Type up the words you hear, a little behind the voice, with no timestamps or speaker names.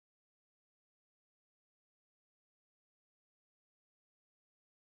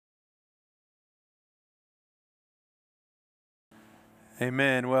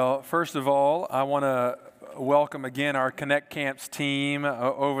Amen. Well, first of all, I want to welcome again our Connect Camps team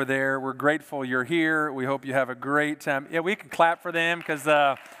over there. We're grateful you're here. We hope you have a great time. Yeah, we can clap for them because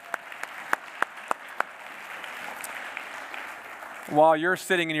while you're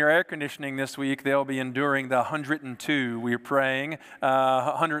sitting in your air conditioning this week, they'll be enduring the 102, we're praying,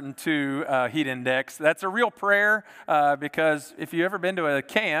 102 heat index. That's a real prayer because if you've ever been to a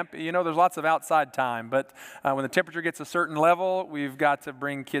camp, you know there's lots of outside time. But when the temperature gets a certain level, we've got to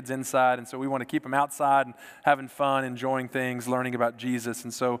bring kids inside. And so we want to keep them outside and having fun, enjoying things, learning about Jesus.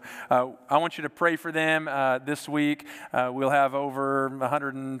 And so I want you to pray for them this week. We'll have over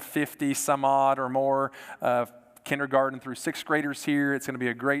 150 some odd or more kindergarten through sixth graders here. It's going to be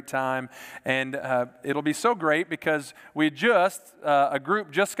a great time, and it'll be so great because a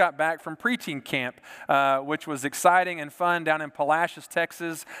group just got back from preteen camp, which was exciting and fun down in Palacios,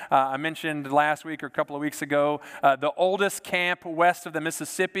 Texas. I mentioned last week or a couple of weeks ago, the oldest camp west of the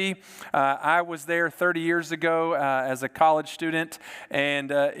Mississippi. I was there 30 years ago as a college student, and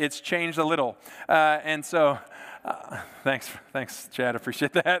it's changed a little, and so thanks, Chad.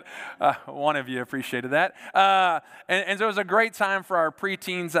 Appreciate that. One of you appreciated that. And so it was a great time for our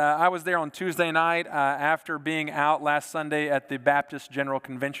preteens. I was there on Tuesday night after being out last Sunday at the Baptist General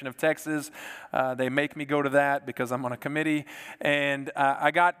Convention of Texas. They make me go to that because I'm on a committee. And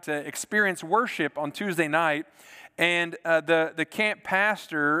I got to experience worship on Tuesday night. And the camp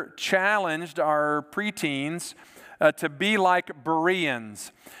pastor challenged our preteens to be like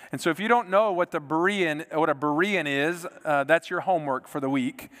Bereans. And so if you don't know what a Berean is, that's your homework for the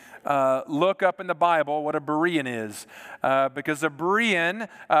week. Look up in the Bible what a Berean is. Because the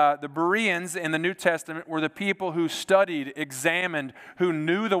Bereans in the New Testament were the people who studied, examined, who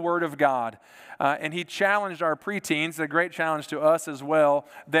knew the Word of God. And he challenged our preteens, a great challenge to us as well,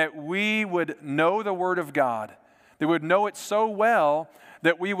 that we would know the Word of God. That we would know it so well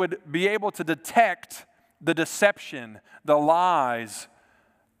that we would be able to detect the deception, the lies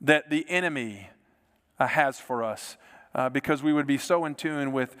that the enemy has for us because we would be so in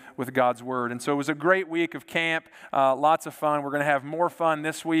tune with God's Word. And so it was a great week of camp, lots of fun. We're going to have more fun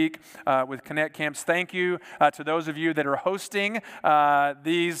this week with Connect Camps. Thank you to those of you that are hosting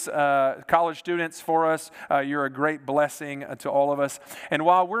these college students for us. You're a great blessing to all of us. And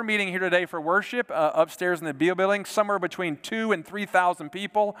while we're meeting here today for worship upstairs in the Beale Building, somewhere between 2,000 and 3,000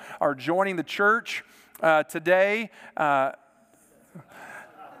 people are joining the church today,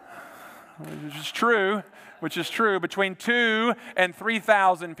 which is true, between 2,000 and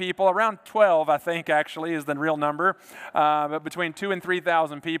 3,000 people, around 12, I think, actually, is the real number. But between 2,000 and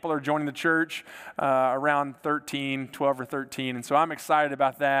 3,000 people are joining the church, around 12 or 13. And so I'm excited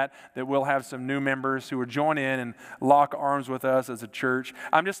about that we'll have some new members who will join in and lock arms with us as a church.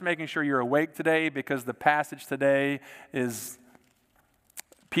 I'm just making sure you're awake today because the passage today is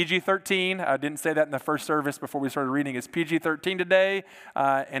PG-13. I didn't say that in the first service before we started reading. It's PG-13 today,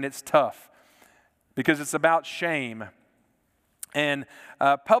 and it's tough because it's about shame. And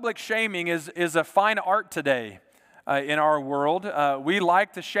public shaming is a fine art today in our world. We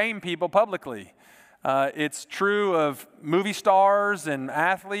like to shame people publicly. It's true of movie stars and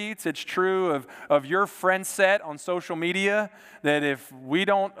athletes. It's true of your friend set on social media that if we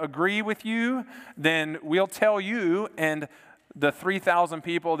don't agree with you, then we'll tell you and the 3,000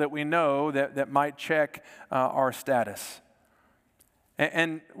 people that we know that might check our status.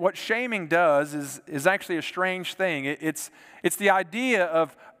 And what shaming does is actually a strange thing. It's the idea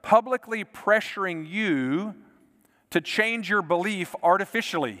of publicly pressuring you to change your belief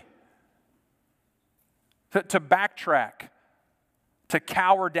artificially, to backtrack, to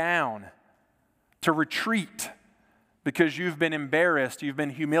cower down, to retreat because you've been embarrassed, you've been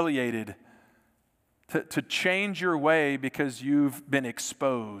humiliated. To change your way because you've been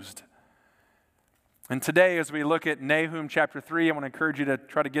exposed. And today, as we look at Nahum chapter 3, I want to encourage you to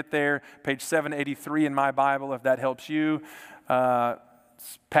try to get there, page 783 in my Bible, if that helps you.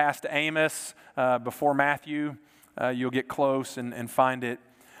 It's past Amos, before Matthew. You'll get close and find it.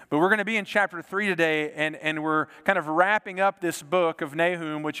 But we're going to be in chapter 3 today, and we're kind of wrapping up this book of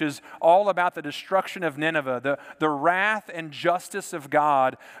Nahum, which is all about the destruction of Nineveh, the wrath and justice of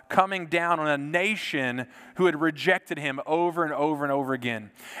God coming down on a nation who had rejected him over and over and over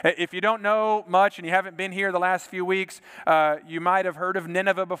again. If you don't know much and you haven't been here the last few weeks, you might have heard of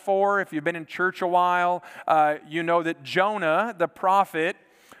Nineveh before. If you've been in church a while, you know that Jonah, the prophet,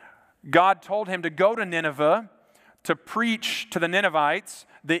 God told him to go to Nineveh to preach to the Ninevites,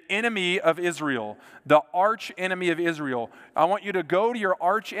 the enemy of Israel, the arch enemy of Israel. I want you to go to your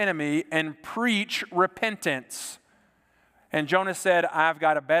arch enemy and preach repentance. And Jonah said, I've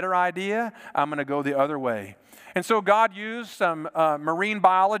got a better idea. I'm going to go the other way. And so God used some marine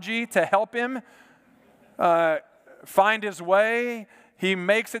biology to help him find his way. He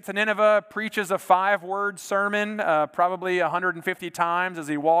makes it to Nineveh, preaches a 5-word sermon, probably 150 times as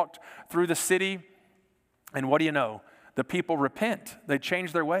he walked through the city. And what do you know? The people repent. They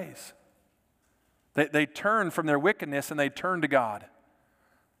change their ways. They turn from their wickedness and they turn to God.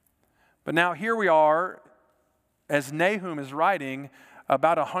 But now here we are, as Nahum is writing,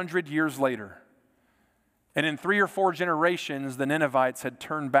 about 100 years later. And in 3 or 4 generations, the Ninevites had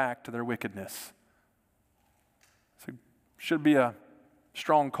turned back to their wickedness. So it should be a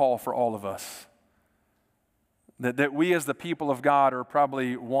strong call for all of us. That we as the people of God are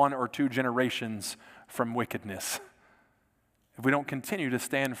probably 1 or 2 generations from wickedness, if we don't continue to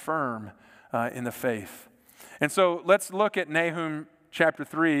stand firm in the faith. And so let's look at Nahum chapter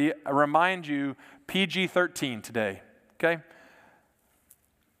 3. I remind you, PG-13 today, okay?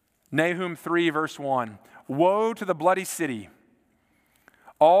 Nahum 3, verse 1. Woe to the bloody city,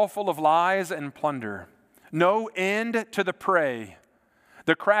 all full of lies and plunder. No end to the prey.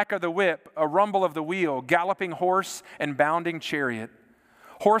 The crack of the whip, a rumble of the wheel, galloping horse and bounding chariot.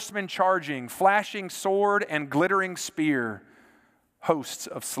 Horsemen charging, flashing sword and glittering spear. Hosts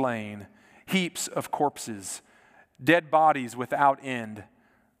of slain, heaps of corpses, dead bodies without end.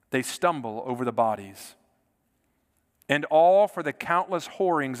 They stumble over the bodies. And all for the countless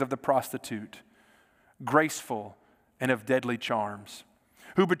whorings of the prostitute, graceful and of deadly charms,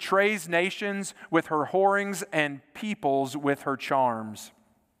 who betrays nations with her whorings and peoples with her charms.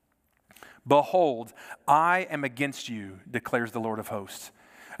 Behold, I am against you, declares the Lord of hosts,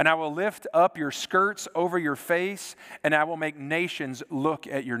 and I will lift up your skirts over your face, and I will make nations look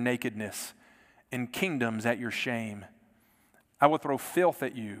at your nakedness, and kingdoms at your shame. I will throw filth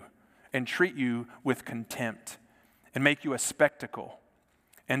at you, and treat you with contempt, and make you a spectacle.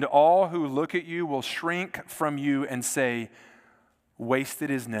 And all who look at you will shrink from you and say, wasted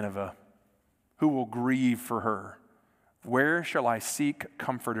is Nineveh. Who will grieve for her? Where shall I seek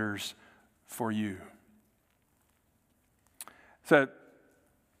comforters for you? So,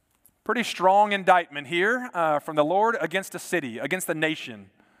 pretty strong indictment here from the Lord against a city, against a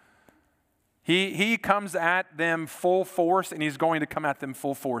nation. He comes at them full force, and he's going to come at them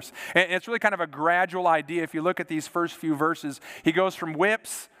full force. And it's really kind of a gradual idea. If you look at these first few verses, he goes from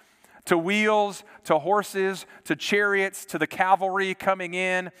whips to wheels, to horses, to chariots, to the cavalry coming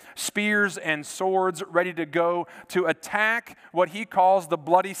in, spears and swords ready to go to attack what he calls the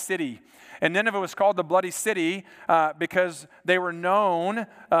bloody city. And Nineveh was called the bloody city because they were known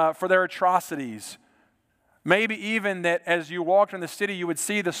for their atrocities. Maybe even that as you walked in the city, you would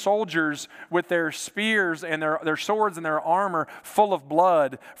see the soldiers with their spears and their swords and their armor full of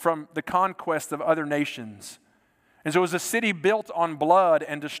blood from the conquest of other nations. And so it was a city built on blood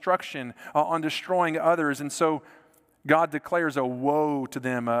and destruction, on destroying others. And so God declares a woe to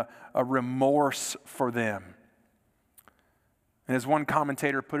them, a remorse for them. And as one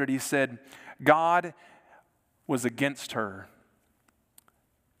commentator put it, he said, God was against her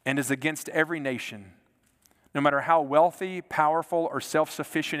and is against every nation, no matter how wealthy, powerful, or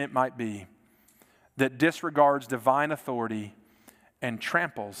self-sufficient it might be, that disregards divine authority and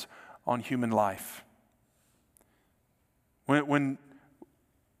tramples on human life. When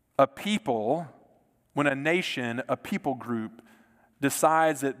a people, when a nation, a people group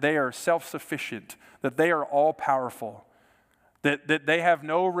decides that they are self-sufficient, that they are all-powerful, that they have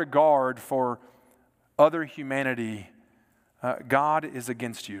no regard for other humanity, God is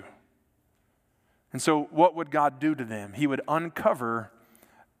against you. And so what would God do to them? He would uncover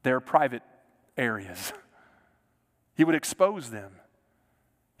their private areas. He would expose them.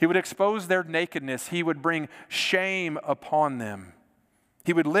 He would expose their nakedness. He would bring shame upon them.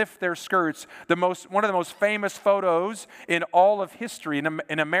 He would lift their skirts. One of the most famous photos in all of history,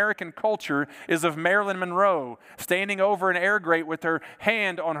 in American culture, is of Marilyn Monroe standing over an air grate with her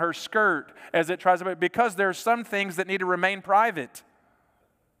hand on her skirt as it tries to, because there's some things that need to remain private.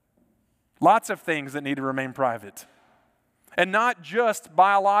 Lots of things that need to remain private. And not just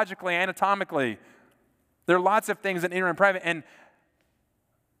biologically, anatomically. There are lots of things that need to remain private. And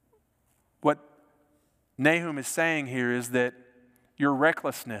what Nahum is saying here is that your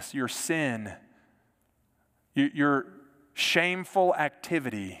recklessness, your sin, your shameful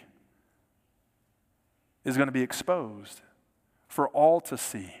activity is going to be exposed for all to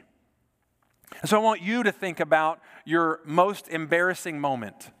see. And so I want you to think about your most embarrassing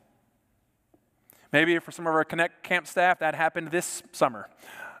moment. Maybe for some of our Connect Camp staff, that happened this summer.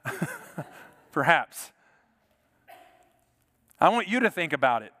 Perhaps. I want you to think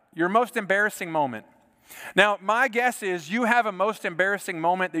about it. Your most embarrassing moment. Now, my guess is you have a most embarrassing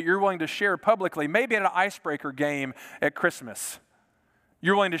moment that you're willing to share publicly, maybe at an icebreaker game at Christmas.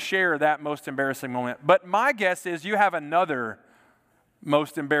 You're willing to share that most embarrassing moment. But my guess is you have another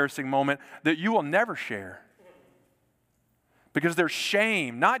most embarrassing moment that you will never share. Because there's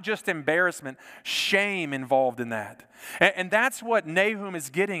shame, not just embarrassment, shame involved in that. And that's what Nahum is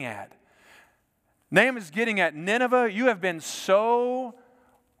getting at. Nahum is getting at, Nineveh, you have been so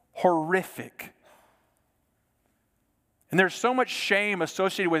horrific. And there's so much shame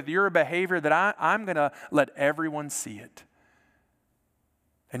associated with your behavior that I'm going to let everyone see it.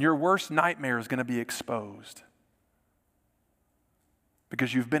 And your worst nightmare is going to be exposed.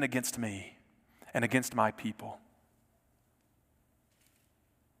 Because you've been against me and against my people.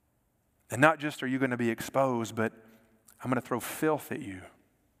 And not just are you going to be exposed, but I'm going to throw filth at you.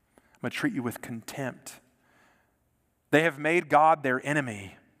 I'm going to treat you with contempt. They have made God their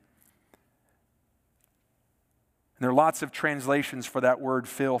enemy. And there are lots of translations for that word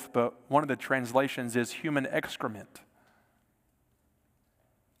filth, but one of the translations is human excrement.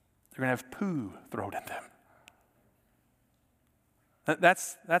 They're going to have poo thrown at them.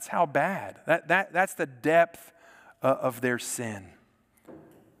 That's how bad. That's the depth of their sin.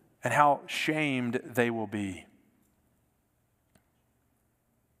 And how shamed they will be.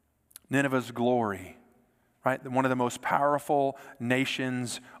 Nineveh's glory, right? One of the most powerful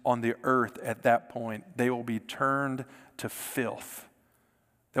nations on the earth at that point, they will be turned to filth.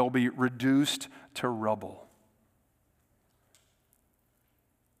 They will be reduced to rubble.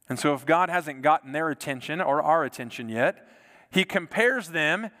 And so if God hasn't gotten their attention or our attention yet, he compares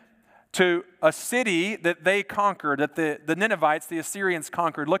them to a city that they conquered, that the Ninevites, the Assyrians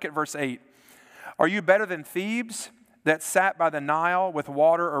conquered. Look at verse 8. Are you better than Thebes that sat by the Nile with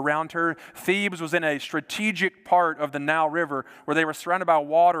water around her? Thebes was in a strategic part of the Nile River where they were surrounded by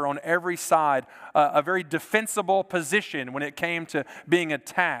water on every side, a very defensible position when it came to being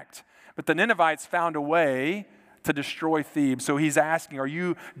attacked. But the Ninevites found a way to destroy Thebes. So he's asking, are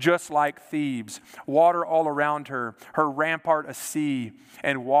you just like Thebes? Water all around her, her rampart a sea,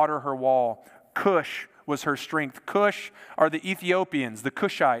 and water her wall. Cush was her strength. Cush are the Ethiopians, the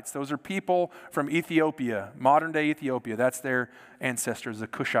Cushites. Those are people from Ethiopia, modern day Ethiopia. That's their ancestors, the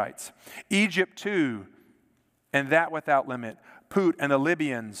Cushites. Egypt too, and that without limit. Put and the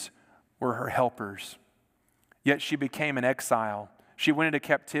Libyans were her helpers. Yet she became an exile. She went into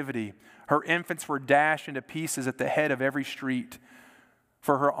captivity. Her infants were dashed into pieces at the head of every street.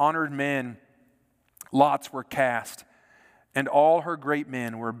 For her honored men, lots were cast, and all her great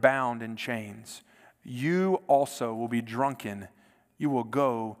men were bound in chains. You also will be drunken. You will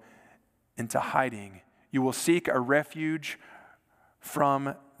go into hiding. You will seek a refuge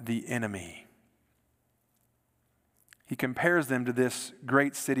from the enemy. He compares them to this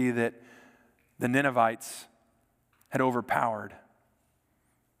great city that the Ninevites had overpowered.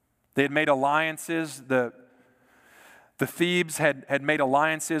 They had made alliances. The Thebes had made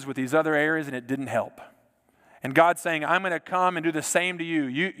alliances with these other areas, and it didn't help. And God's saying, I'm going to come and do the same to you.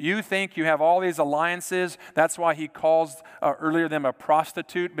 You think you have all these alliances. That's why he calls earlier them a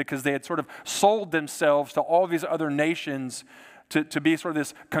prostitute, because they had sort of sold themselves to all these other nations to be sort of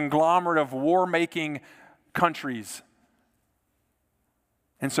this conglomerate of war-making countries.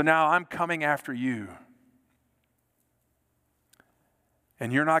 And so now I'm coming after you.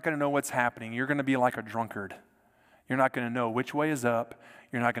 And you're not going to know what's happening. You're going to be like a drunkard. You're not going to know which way is up.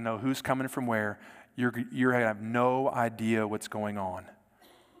 You're not going to know who's coming from where. You're going to have no idea what's going on.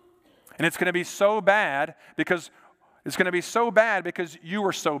 And it's going to be so bad because you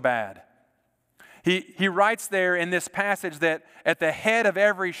were so bad. He writes there in this passage that at the head of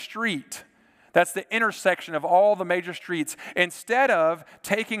every street, that's the intersection of all the major streets, instead of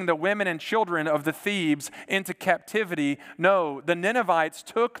taking the women and children of the Thebes into captivity, no, the Ninevites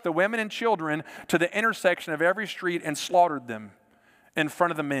took the women and children to the intersection of every street and slaughtered them in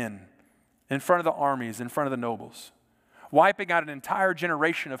front of the men, in front of the armies, in front of the nobles, wiping out an entire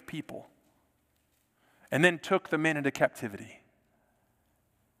generation of people, and then took the men into captivity.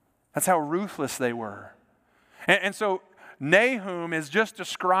 That's how ruthless they were. And so Nahum is just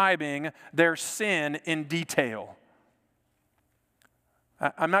describing their sin in detail.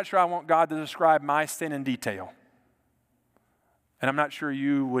 I'm not sure I want God to describe my sin in detail. And I'm not sure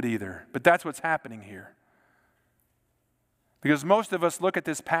you would either. But that's what's happening here. Because most of us look at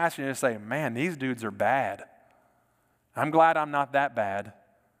this passage and say, man, these dudes are bad. I'm glad I'm not that bad.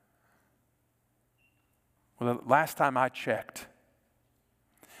 Well, the last time I checked,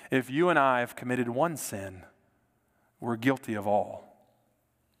 if you and I have committed one sin, we're guilty of all.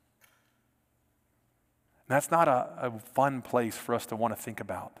 And that's not a fun place for us to want to think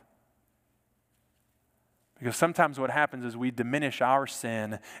about. Because sometimes what happens is we diminish our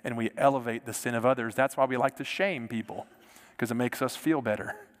sin and we elevate the sin of others. That's why we like to shame people, because it makes us feel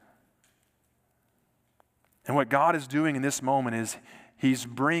better. And what God is doing in this moment is he's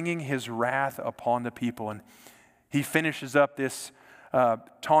bringing his wrath upon the people. And he finishes up this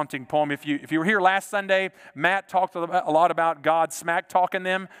taunting poem. If you were here last Sunday, Matt talked a lot about God smack talking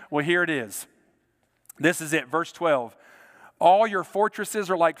them. Well, here it is. This is it, verse 12. All your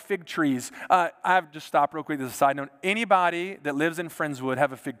fortresses are like fig trees. I've just stopped real quick as a side note. Anybody that lives in Friendswood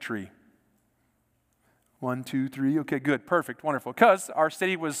have a fig tree? 1, 2, 3. Okay, good, perfect, wonderful. Because our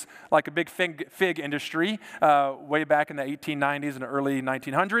city was like a big fig industry way back in the 1890s and the early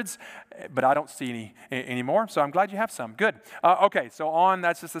 1900s, but I don't see any anymore, so I'm glad you have some. Good. Okay, so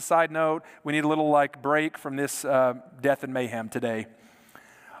that's just a side note. We need a little break from this death and mayhem today.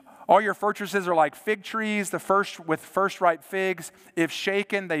 All your fortresses are like fig trees, with first ripe figs. If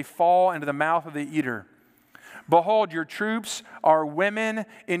shaken, they fall into the mouth of the eater. Behold, your troops are women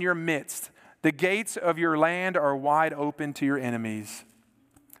in your midst. The gates of your land are wide open to your enemies.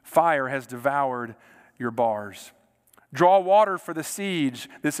 Fire has devoured your bars. Draw water for the siege.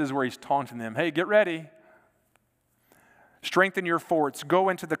 This is where he's taunting them. Hey, get ready. Strengthen your forts. Go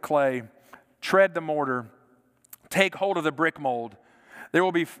into the clay. Tread the mortar. Take hold of the brick mold. There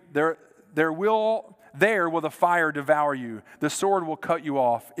will the fire devour you. The sword will cut you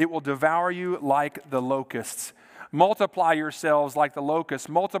off. It will devour you like the locusts. Multiply yourselves like the locust.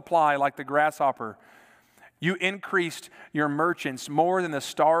 Multiply like the grasshopper. You increased your merchants more than the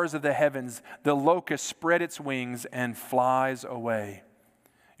stars of the heavens. The locust spread its wings and flies away.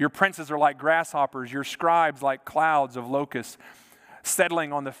 Your princes are like grasshoppers. Your scribes like clouds of locusts,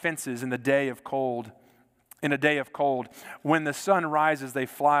 settling on the fences in a day of cold. When the sun rises, they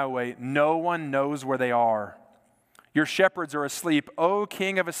fly away. No one knows where they are. Your shepherds are asleep, O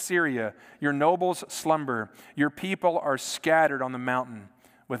king of Assyria. Your nobles slumber. Your people are scattered on the mountain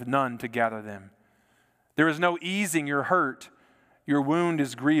with none to gather them. There is no easing your hurt. Your wound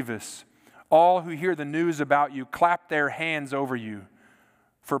is grievous. All who hear the news about you clap their hands over you.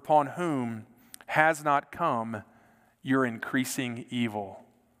 For upon whom has not come your increasing evil?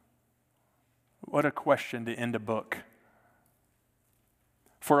 What a question to end a book.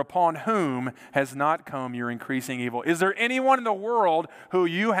 For upon whom has not come your increasing evil? Is there anyone in the world who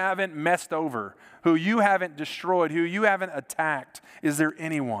you haven't messed over, who you haven't destroyed, who you haven't attacked? Is there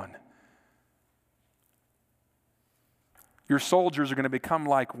anyone? Your soldiers are going to become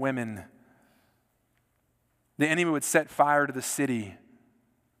like women. The enemy would set fire to the city.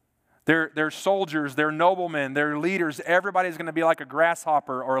 Their soldiers, their noblemen, their leaders, everybody's going to be like a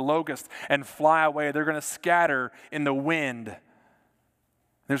grasshopper or a locust and fly away. They're going to scatter in the wind.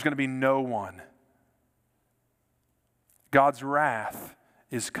 There's going to be no one. God's wrath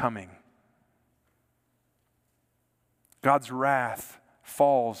is coming. God's wrath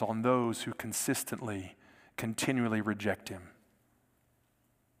falls on those who continually reject him.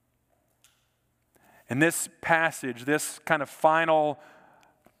 And this passage, this kind of final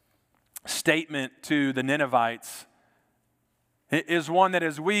statement to the Ninevites is one that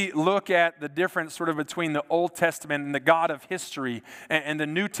as we look at the difference sort of between the Old Testament and the God of history and the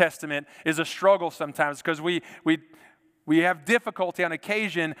New Testament is a struggle sometimes because we have difficulty on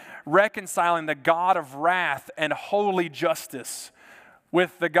occasion reconciling the God of wrath and holy justice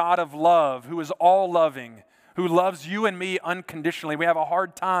with the God of love who is all loving, who loves you and me unconditionally. We have a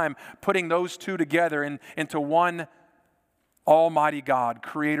hard time putting those two together into one Almighty God,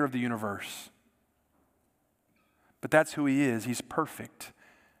 creator of the universe. But that's who he is. He's perfect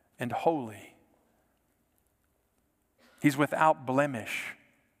and holy. He's without blemish.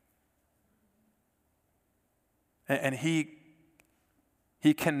 And he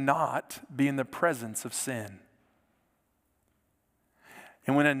cannot be in the presence of sin.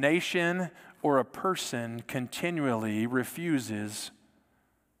 And when a nation or a person continually refuses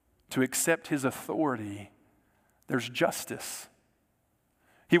to accept his authority, there's justice.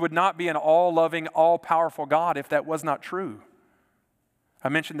 He would not be an all-loving, all-powerful God if that was not true. I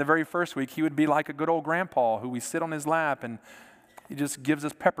mentioned the very first week, he would be like a good old grandpa who we sit on his lap and he just gives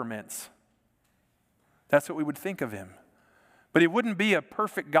us peppermints. That's what we would think of him. But he wouldn't be a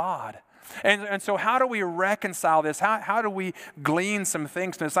perfect God. And so how do we reconcile this? How do we glean some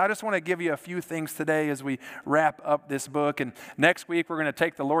things from this? I just want to give you a few things today as we wrap up this book. And next week we're going to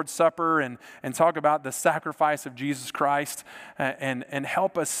take the Lord's Supper and talk about the sacrifice of Jesus Christ and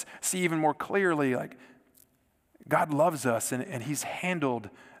help us see even more clearly like God loves us and he's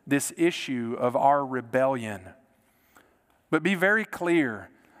handled this issue of our rebellion. But be very clear,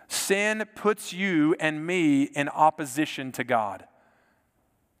 sin puts you and me in opposition to God.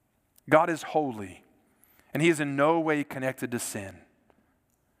 God is holy. And he is in no way connected to sin.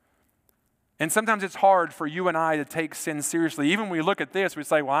 And sometimes it's hard for you and I to take sin seriously. Even when we look at this, we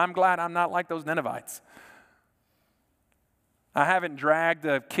say, well, I'm glad I'm not like those Ninevites. I haven't dragged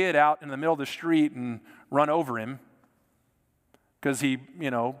a kid out in the middle of the street and run over him because he,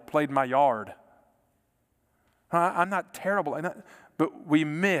 played in my yard. I'm not terrible. But we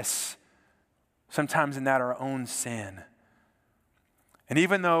miss sometimes in that our own sin. And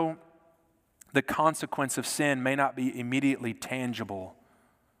even though the consequence of sin may not be immediately tangible,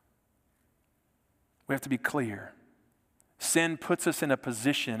 we have to be clear. Sin puts us in a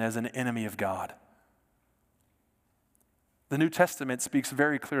position as an enemy of God. The New Testament speaks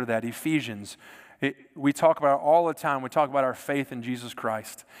very clear to that. Ephesians, we talk about it all the time. We talk about our faith in Jesus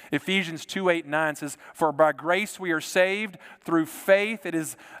Christ. Ephesians 2:8-9 says, "For by grace we are saved through faith. It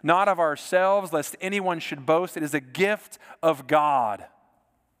is not of ourselves, lest anyone should boast. It is a gift of God."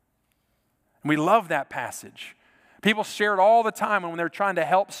 And we love that passage. People share it all the time when they're trying to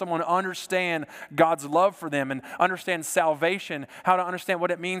help someone understand God's love for them and understand salvation, how to understand what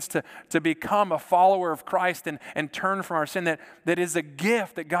it means to become a follower of Christ and turn from our sin. That is a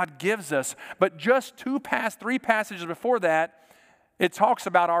gift that God gives us. But just three passages before that, it talks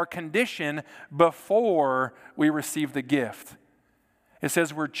about our condition before we receive the gift. It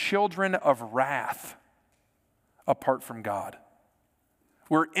says we're children of wrath apart from God.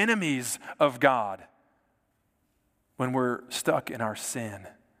 We're enemies of God when we're stuck in our sin.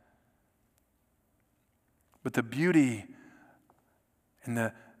 But the beauty and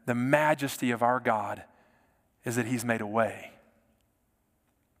the majesty of our God is that he's made a way.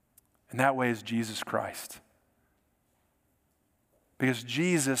 And that way is Jesus Christ. Because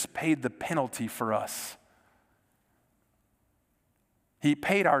Jesus paid the penalty for us. He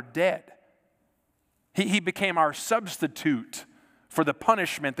paid our debt. He became our substitute for the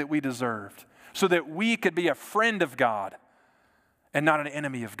punishment that we deserved, so that we could be a friend of God and not an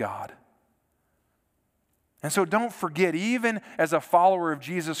enemy of God. And so don't forget, even as a follower of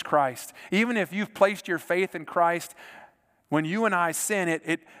Jesus Christ, even if you've placed your faith in Christ, when you and I sin,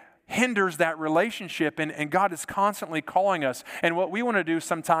 it hinders that relationship, and God is constantly calling us. And what we want to do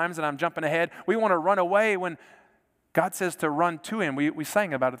sometimes, and I'm jumping ahead, we want to run away when God says to run to him. We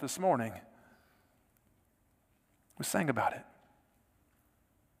sang about it this morning. We sang about it.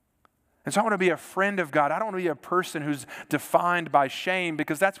 And so I want to be a friend of God. I don't want to be a person who's defined by shame,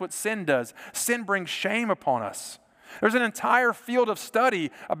 because that's what sin does. Sin brings shame upon us. There's an entire field of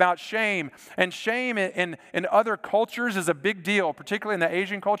study about shame. And shame in other cultures is a big deal, particularly in the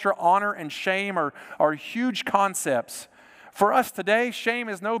Asian culture. Honor and shame are huge concepts. For us today, shame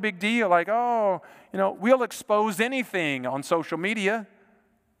is no big deal. Like, we'll expose anything on social media.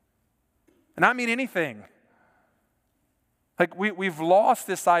 And I mean anything. Like we've lost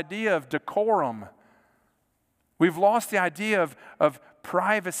this idea of decorum. We've lost the idea of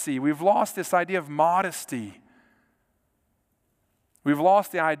privacy. We've lost this idea of modesty. We've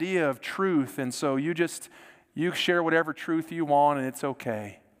lost the idea of truth, and so you share whatever truth you want and it's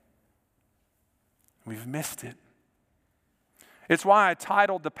okay. We've missed it. It's why I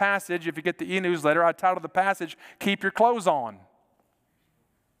titled the passage, if you get the e-newsletter, I titled the passage, "Keep Your Clothes On."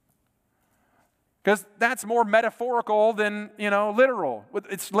 Because that's more metaphorical than, literal.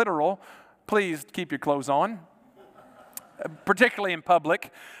 It's literal. Please keep your clothes on, particularly in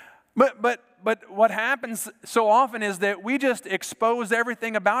public. But what happens so often is that we just expose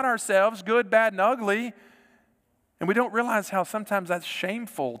everything about ourselves, good, bad, and ugly, and we don't realize how sometimes that's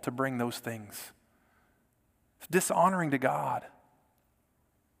shameful to bring those things. It's dishonoring to God.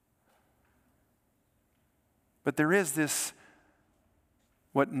 But there is this,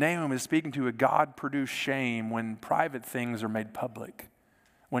 what Nahum is speaking to, a God-produced shame when private things are made public,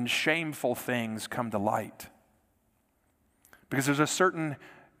 when shameful things come to light. Because there's a certain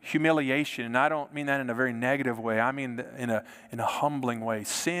humiliation, and I don't mean that in a very negative way. I mean in a humbling way.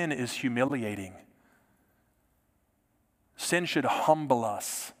 Sin is humiliating. Sin should humble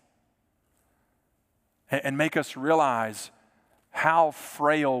us and make us realize how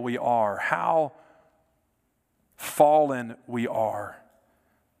frail we are, how fallen we are,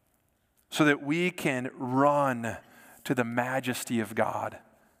 so that we can run to the majesty of God.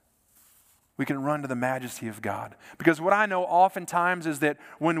 We can run to the majesty of God. Because what I know oftentimes is that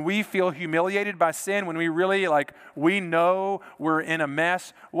when we feel humiliated by sin, when we really we know we're in a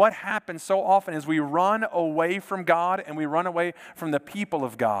mess, what happens so often is we run away from God and we run away from the people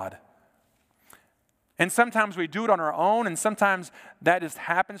of God. And sometimes we do it on our own, and sometimes that just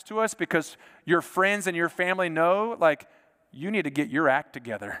happens to us because your friends and your family know, you need to get your act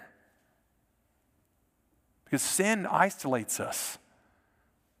together. Because sin isolates us.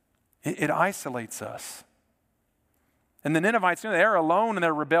 It isolates us. And the Ninevites, they're alone in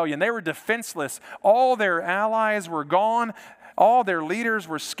their rebellion. They were defenseless. All their allies were gone. All their leaders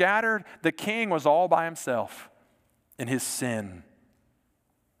were scattered. The king was all by himself in his sin.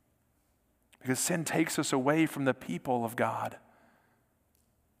 Because sin takes us away from the people of God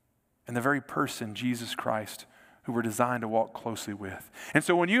and the very person, Jesus Christ, who we're designed to walk closely with. And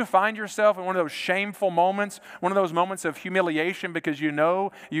so when you find yourself in one of those shameful moments, one of those moments of humiliation because you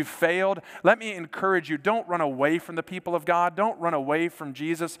know you've failed, let me encourage you, don't run away from the people of God. Don't run away from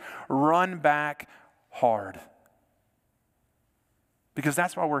Jesus. Run back hard. Because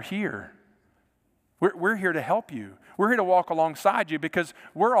that's why we're here. We're here to help you. We're here to walk alongside you because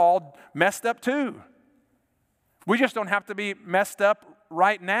we're all messed up too. We just don't have to be messed up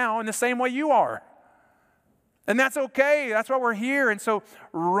right now in the same way you are. And that's okay. That's why we're here. And so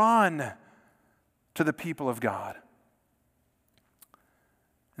run to the people of God.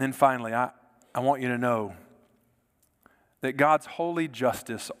 And then finally, I want you to know that God's holy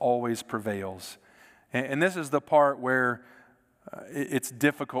justice always prevails. And this is the part where it's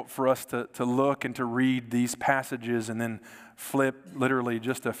difficult for us to look and to read these passages and then flip literally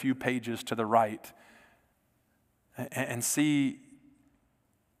just a few pages to the right and see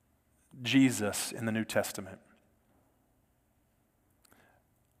Jesus in the New Testament.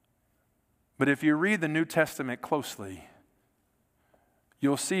 But if you read the New Testament closely,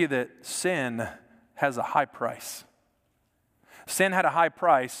 you'll see that sin has a high price. Sin had a high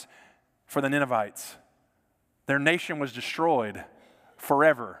price for the Ninevites. Their nation was destroyed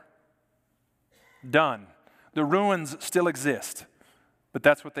forever. Done. The ruins still exist, but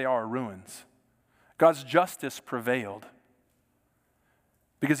that's what they are, ruins. God's justice prevailed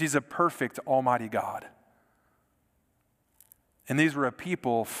because He's a perfect, almighty God. And these were a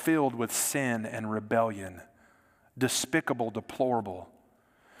people filled with sin and rebellion, despicable, deplorable.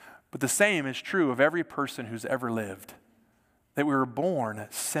 But the same is true of every person who's ever lived, that we were born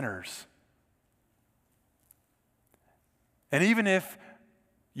sinners. And even if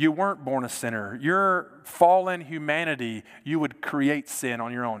you weren't born a sinner, your fallen humanity, you would create sin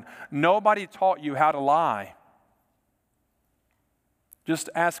on your own. Nobody taught you how to lie. Just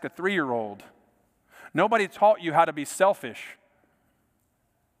ask a 3-year-old. Nobody taught you how to be selfish.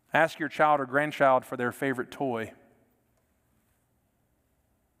 Ask your child or grandchild for their favorite toy.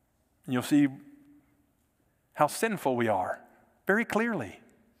 And you'll see how sinful we are very clearly.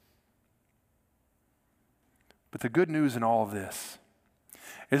 But the good news in all of this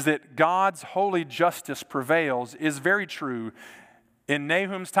is that God's holy justice prevails is very true in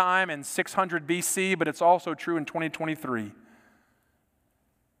Nahum's time in 600 BC, but it's also true in 2023.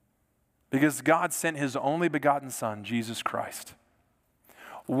 Because God sent His only begotten Son, Jesus Christ.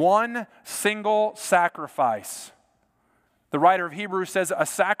 One single sacrifice. The writer of Hebrews says a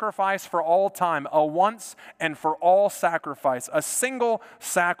sacrifice for all time, a once and for all sacrifice, a single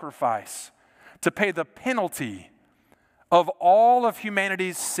sacrifice to pay the penalty of all of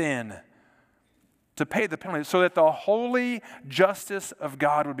humanity's sin, to pay the penalty so that the holy justice of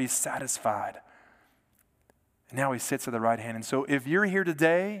God would be satisfied. And now He sits at the right hand. And so if you're here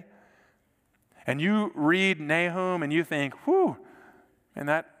today and you read Nahum and you think, whew, and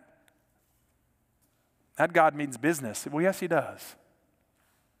that God means business. Well, yes, He does.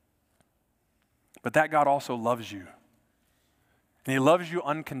 But that God also loves you. And He loves you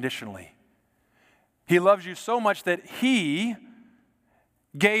unconditionally. He loves you so much that He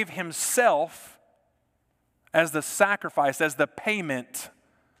gave Himself as the sacrifice, as the payment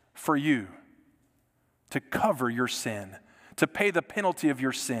for you to cover your sin, to pay the penalty of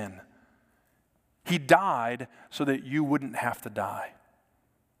your sin. He died so that you wouldn't have to die.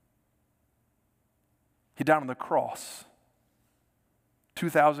 He died on the cross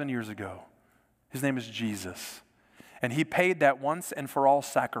 2,000 years ago. His name is Jesus. And He paid that once and for all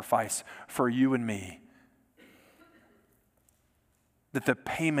sacrifice for you and me. That the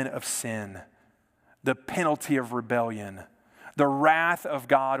payment of sin, the penalty of rebellion, the wrath of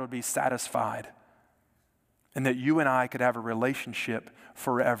God would be satisfied. And that you and I could have a relationship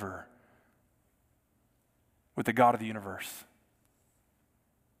forever with the God of the universe.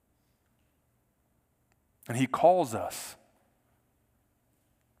 And He calls us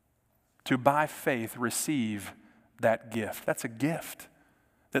to, by faith, receive that gift. That's a gift.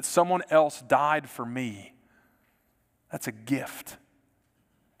 That someone else died for me. That's a gift.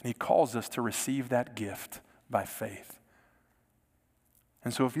 And He calls us to receive that gift by faith.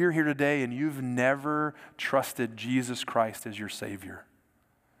 And so if you're here today and you've never trusted Jesus Christ as your Savior,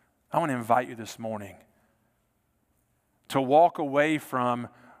 I want to invite you this morning to walk away from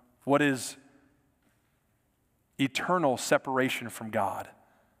what is eternal separation from God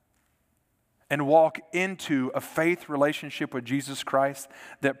and walk into a faith relationship with Jesus Christ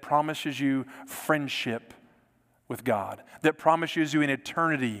that promises you friendship with God, that promises you an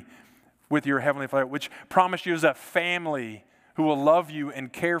eternity with your Heavenly Father, which promises you a family who will love you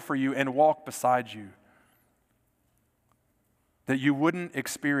and care for you and walk beside you, that you wouldn't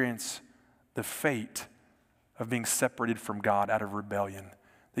experience the fate of being separated from God out of rebellion,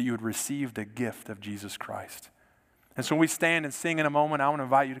 that you would receive the gift of Jesus Christ. And so when we stand and sing in a moment, I want to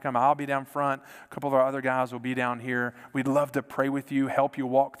invite you to come. I'll be down front. A couple of our other guys will be down here. We'd love to pray with you, help you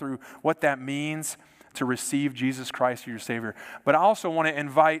walk through what that means to receive Jesus Christ as your Savior. But I also want to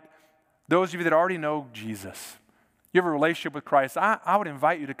invite those of you that already know Jesus. You have a relationship with Christ. I would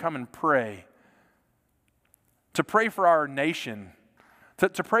invite you to come and pray. To pray for our nation.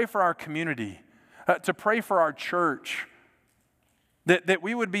 To pray for our community. To pray for our church. That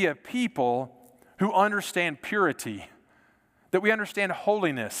we would be a people who understand purity, that we understand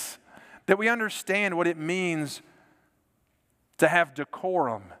holiness, that we understand what it means to have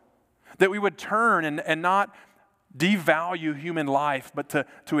decorum, that we would turn and not devalue human life, but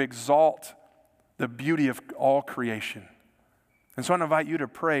to exalt the beauty of all creation. And so I invite you to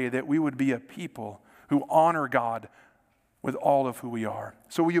pray that we would be a people who honor God with all of who we are.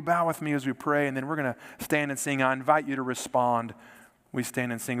 So will you bow with me as we pray, and then we're going to stand and sing. I invite you to respond. We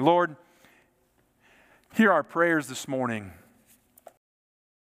stand and sing. Lord, hear our prayers this morning.